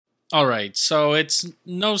All right, so it's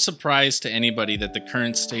no surprise to anybody that the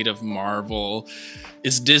current state of Marvel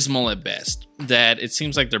is dismal at best. That it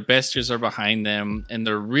seems like their best years are behind them, and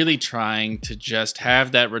they're really trying to just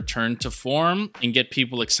have that return to form and get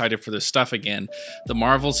people excited for their stuff again. The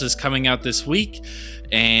Marvels is coming out this week,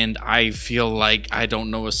 and I feel like I don't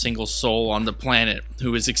know a single soul on the planet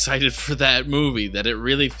who is excited for that movie, that it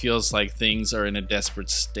really feels like things are in a desperate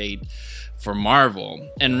state for Marvel.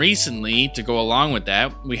 And recently, to go along with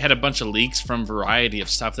that, we had a bunch of leaks from Variety of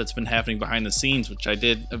stuff that's been happening behind the scenes, which I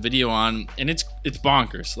did a video on, and it's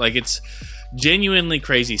bonkers. Like, it's genuinely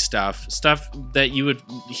crazy stuff that you would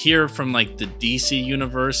hear from like the DC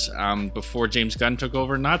universe before James Gunn took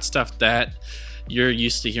over, not stuff that you're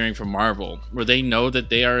used to hearing from Marvel, where they know that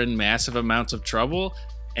they are in massive amounts of trouble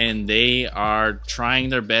and they are trying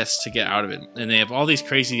their best to get out of it. And they have all these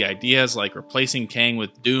crazy ideas like replacing Kang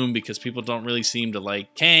with Doom because people don't really seem to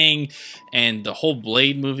like Kang, and the whole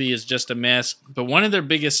Blade movie is just a mess. But one of their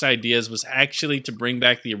biggest ideas was actually to bring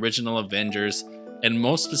back the original Avengers, and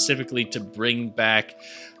most specifically to bring back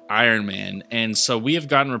Iron Man. And so we have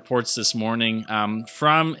gotten reports this morning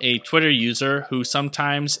from a Twitter user who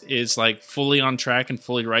sometimes is like fully on track and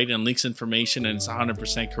fully right and leaks information and it's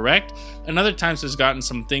 100% correct, and other times has gotten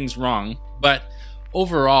some things wrong. But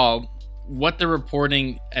overall, what they're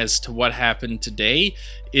reporting as to what happened today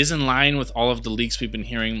is in line with all of the leaks we've been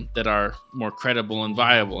hearing that are more credible and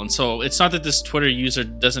viable. And so it's not that this Twitter user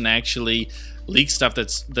doesn't actually leak stuff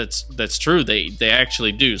that's true. They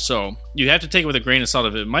actually do. So you have to take it with a grain of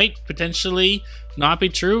salt. It might potentially not be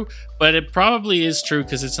true, but it probably is true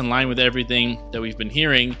because it's in line with everything that we've been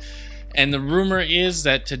hearing. And the rumor is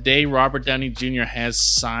that today Robert Downey Jr. has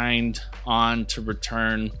signed on to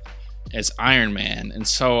return as Iron Man. And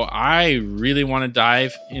so I really want to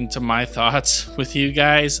dive into my thoughts with you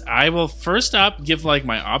guys. I will first up give like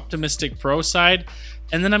my optimistic pro side,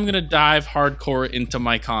 and then I'm going to dive hardcore into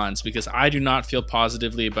my cons because I do not feel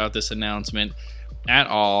positively about this announcement at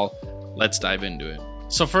all. Let's dive into it.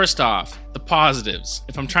 So first off, the positives.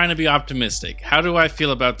 If I'm trying to be optimistic, how do I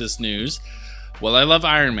feel about this news? Well, I love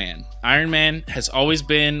Iron Man. Iron Man has always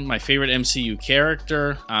been my favorite MCU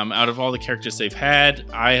character. Out of all the characters they've had,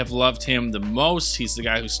 I have loved him the most. He's the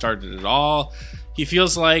guy who started it all. He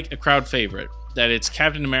feels like a crowd favorite, that it's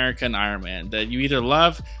Captain America and Iron Man, that you either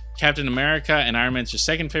love Captain America and Iron Man's your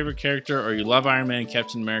second favorite character, or you love Iron Man and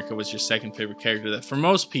Captain America was your second favorite character. That for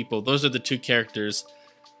most people, those are the two characters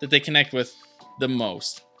that they connect with the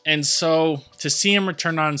most. And so to see him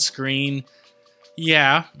return on screen,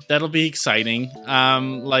 yeah, that'll be exciting.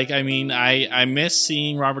 I miss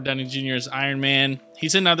seeing Robert Downey Jr. as Iron Man.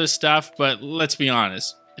 He's in other stuff, but let's be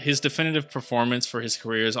honest, his definitive performance for his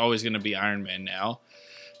career is always going to be Iron Man now.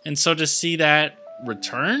 And so to see that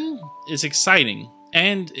return is exciting.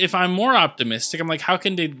 And if I'm more optimistic, I'm like, how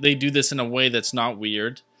can they do this in a way that's not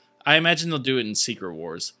weird? I imagine they'll do it in Secret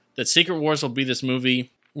Wars. That Secret Wars will be this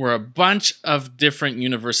movie where a bunch of different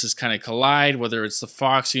universes kind of collide, whether it's the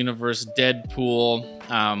Fox universe, Deadpool,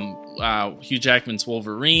 Hugh Jackman's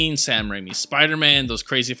Wolverine, Sam Raimi's Spider-Man, those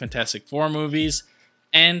crazy Fantastic Four movies,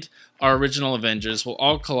 and our original Avengers will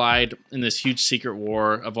all collide in this huge secret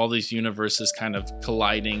war of all these universes kind of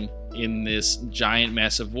colliding in this giant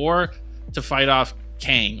massive war to fight off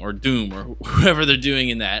Kang or Doom or whoever they're doing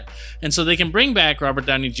in that. And so they can bring back Robert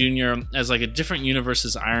Downey Jr. as like a different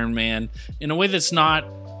universe's Iron Man in a way that's not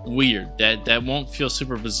weird, that won't feel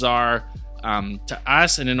super bizarre to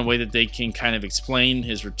us, and in a way that they can kind of explain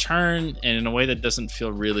his return and in a way that doesn't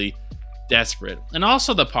feel really desperate. And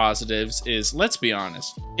also the positives is, let's be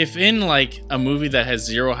honest, if in like a movie that has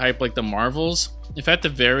zero hype like the Marvels, if at the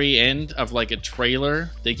very end of like a trailer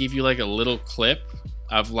they give you like a little clip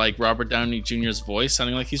of like Robert Downey Jr.'s voice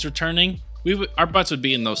sounding like he's returning, our butts would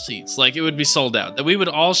be in those seats. Like, it would be sold out. That we would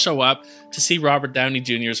all show up to see Robert Downey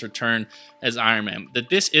Jr.'s return as Iron Man. That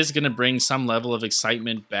this is going to bring some level of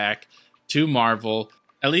excitement back to Marvel,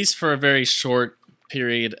 at least for a very short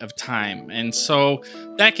period of time. And so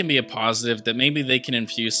that can be a positive, that maybe they can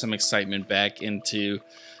infuse some excitement back into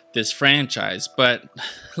this franchise. But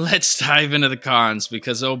let's dive into the cons,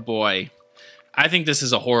 because oh boy, I think this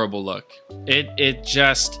is a horrible look.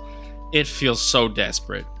 It feels so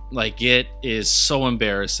desperate. Like, it is so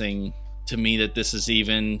embarrassing to me that this is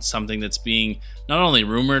even something that's being not only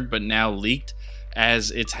rumored, but now leaked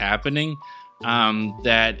as it's happening.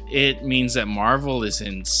 that it means that Marvel is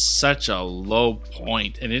in such a low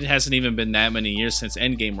point, and it hasn't even been that many years since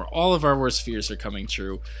Endgame where all of our worst fears are coming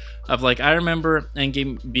true. Of like, I remember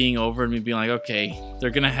Endgame being over and me being like, okay,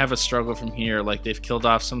 they're gonna have a struggle from here. Like, they've killed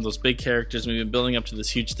off some of those big characters, we've been building up to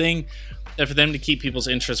this huge thing, that for them to keep people's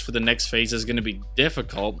interest for the next phase is going to be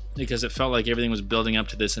difficult, because it felt like everything was building up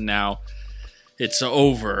to this and now it's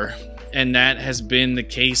over. And that has been the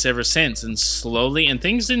case ever since, and slowly, and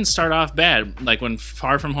things didn't start off bad. Like when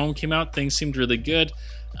Far From Home came out, things seemed really good,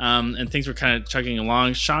 and things were kind of chugging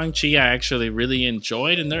along. Shang-Chi I actually really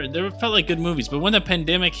enjoyed, and there felt like good movies. But when the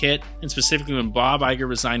pandemic hit, and specifically when Bob Iger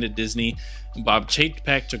resigned at Disney and Bob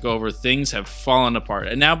Chapek took over, things have fallen apart.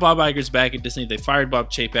 And now Bob Iger's back at Disney. They fired Bob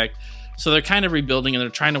Chapek, so they're kind of rebuilding, and they're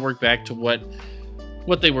trying to work back to what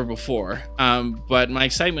they were before. But my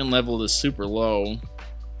excitement level is super low.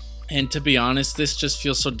 And to be honest, this just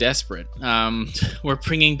feels so desperate. We're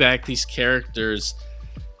bringing back these characters.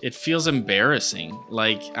 It feels embarrassing.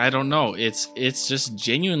 Like, I don't know. It's just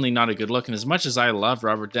genuinely not a good look. And as much as I love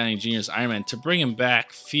Robert Downey Jr.'s Iron Man, to bring him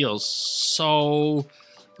back feels so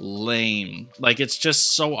lame. Like, it's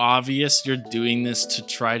just so obvious you're doing this to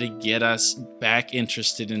try to get us back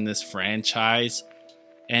interested in this franchise.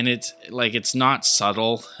 And it's like, it's not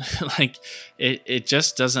subtle. Like, it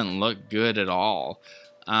just doesn't look good at all.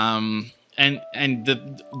 And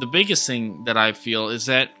the biggest thing that I feel is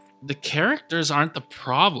that the characters aren't the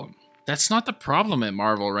problem. That's not the problem at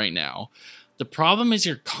Marvel right now. The problem is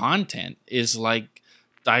your content is like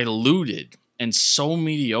diluted and so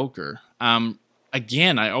mediocre.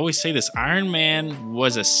 Again, I always say this, Iron Man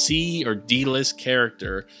was a C or D list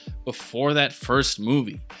character before that first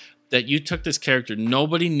movie. That you took this character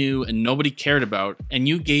nobody knew and nobody cared about, and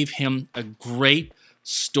you gave him a great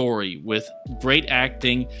story with great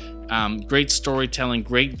acting, great storytelling,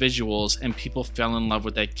 great visuals, and people fell in love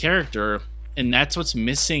with that character. And that's what's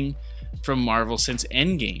missing from Marvel since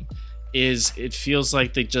Endgame. Is it feels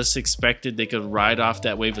like they just expected they could ride off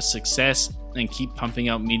that wave of success and keep pumping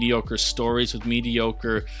out mediocre stories with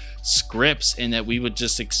mediocre scripts, and that we would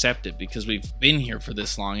just accept it because we've been here for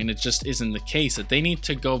this long. And it just isn't the case. That they need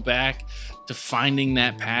to go back to finding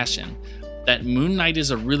that passion. That Moon Knight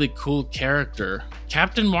is a really cool character.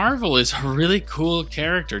 Captain Marvel is a really cool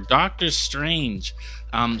character. Doctor Strange,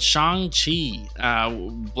 Shang-Chi,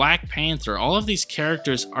 Black Panther, all of these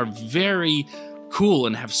characters are very cool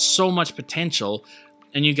and have so much potential,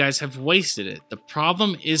 and you guys have wasted it. The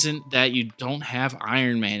problem isn't that you don't have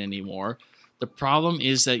Iron Man anymore. The problem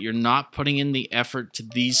is that you're not putting in the effort to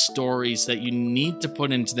these stories that you need to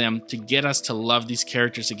put into them to get us to love these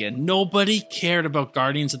characters again. Nobody cared about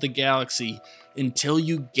Guardians of the Galaxy until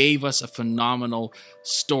you gave us a phenomenal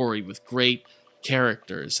story with great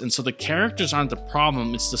characters. And so the characters aren't the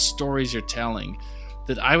problem, it's the stories you're telling.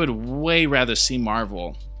 That I would way rather see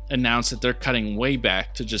Marvel announce that they're cutting way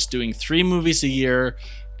back to just doing 3 movies a year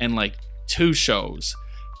and like 2 shows.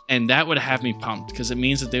 And that would have me pumped, because it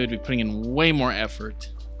means that they would be putting in way more effort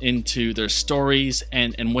into their stories,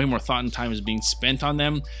 and way more thought and time is being spent on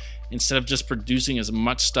them, instead of just producing as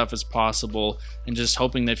much stuff as possible and just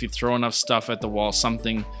hoping that if you throw enough stuff at the wall,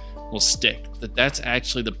 something will stick. That's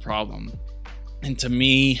actually the problem. And to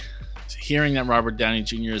me, hearing that Robert Downey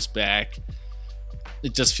Jr. is back,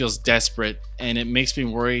 it just feels desperate, and it makes me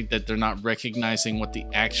worried that they're not recognizing what the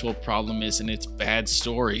actual problem is, and it's bad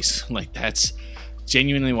stories. Like, that's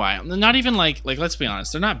genuinely why. Not even like let's be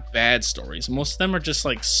honest, they're not bad stories. Most of them are just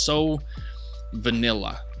like so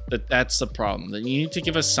vanilla that's the problem. That you need to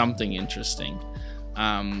give us something interesting.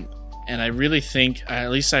 And I really think, at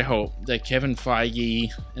least I hope, that Kevin Feige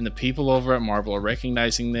and the people over at Marvel are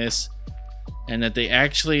recognizing this, and that they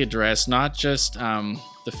actually address not just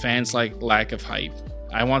the fans' lack of hype.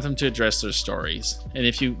 I want them to address their stories. And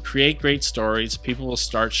if you create great stories, people will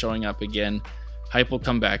start showing up again. Hype will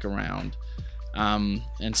come back around.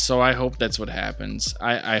 And so I hope that's what happens.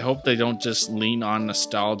 I hope they don't just lean on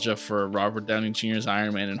nostalgia for Robert Downey Jr.'s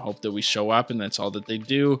Iron Man and hope that we show up and that's all that they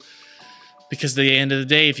do. Because at the end of the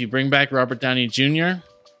day, if you bring back Robert Downey Jr.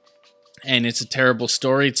 and it's a terrible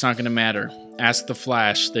story, it's not going to matter. Ask The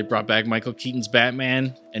Flash. They brought back Michael Keaton's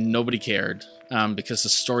Batman and nobody cared because the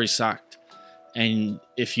story sucked. And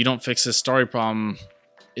if you don't fix this story problem,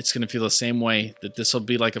 it's going to feel the same way. That this will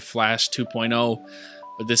be like a Flash 2.0.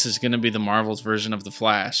 But this is going to be the Marvel's version of The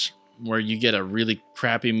Flash, where you get a really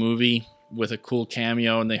crappy movie with a cool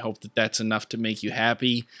cameo, and they hope that that's enough to make you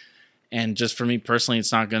happy. And just for me personally,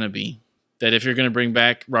 it's not going to be. That if you're going to bring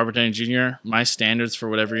back Robert Downey Jr., my standards for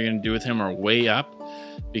whatever you're going to do with him are way up,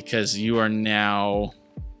 because you are now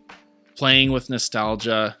playing with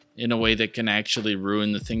nostalgia in a way that can actually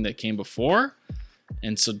ruin the thing that came before.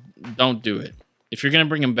 And so don't do it. If you're going to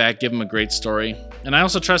bring him back, give him a great story. And I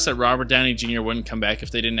also trust that Robert Downey Jr. wouldn't come back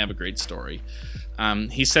if they didn't have a great story.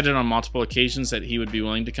 He said it on multiple occasions that he would be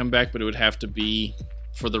willing to come back, but it would have to be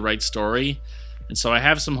for the right story. And so I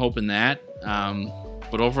have some hope in that.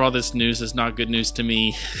 But overall, this news is not good news to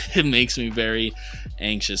me. It makes me very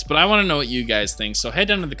anxious. But I want to know what you guys think. So head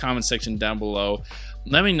down to the comment section down below.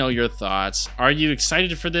 Let me know your thoughts. Are you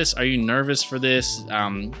excited for this? Are you nervous for this?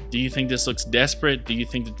 Do you think this looks desperate? Do you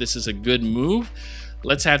think that this is a good move?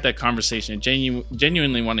 Let's have that conversation. I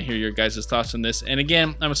genuinely want to hear your guys' thoughts on this. And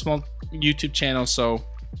again, I'm a small YouTube channel, so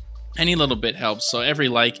any little bit helps. So every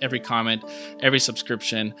like, every comment, every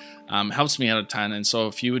subscription helps me out a ton. And so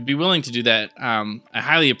if you would be willing to do that, I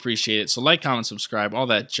highly appreciate it. So like, comment, subscribe, all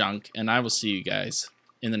that junk. And I will see you guys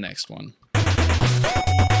in the next one.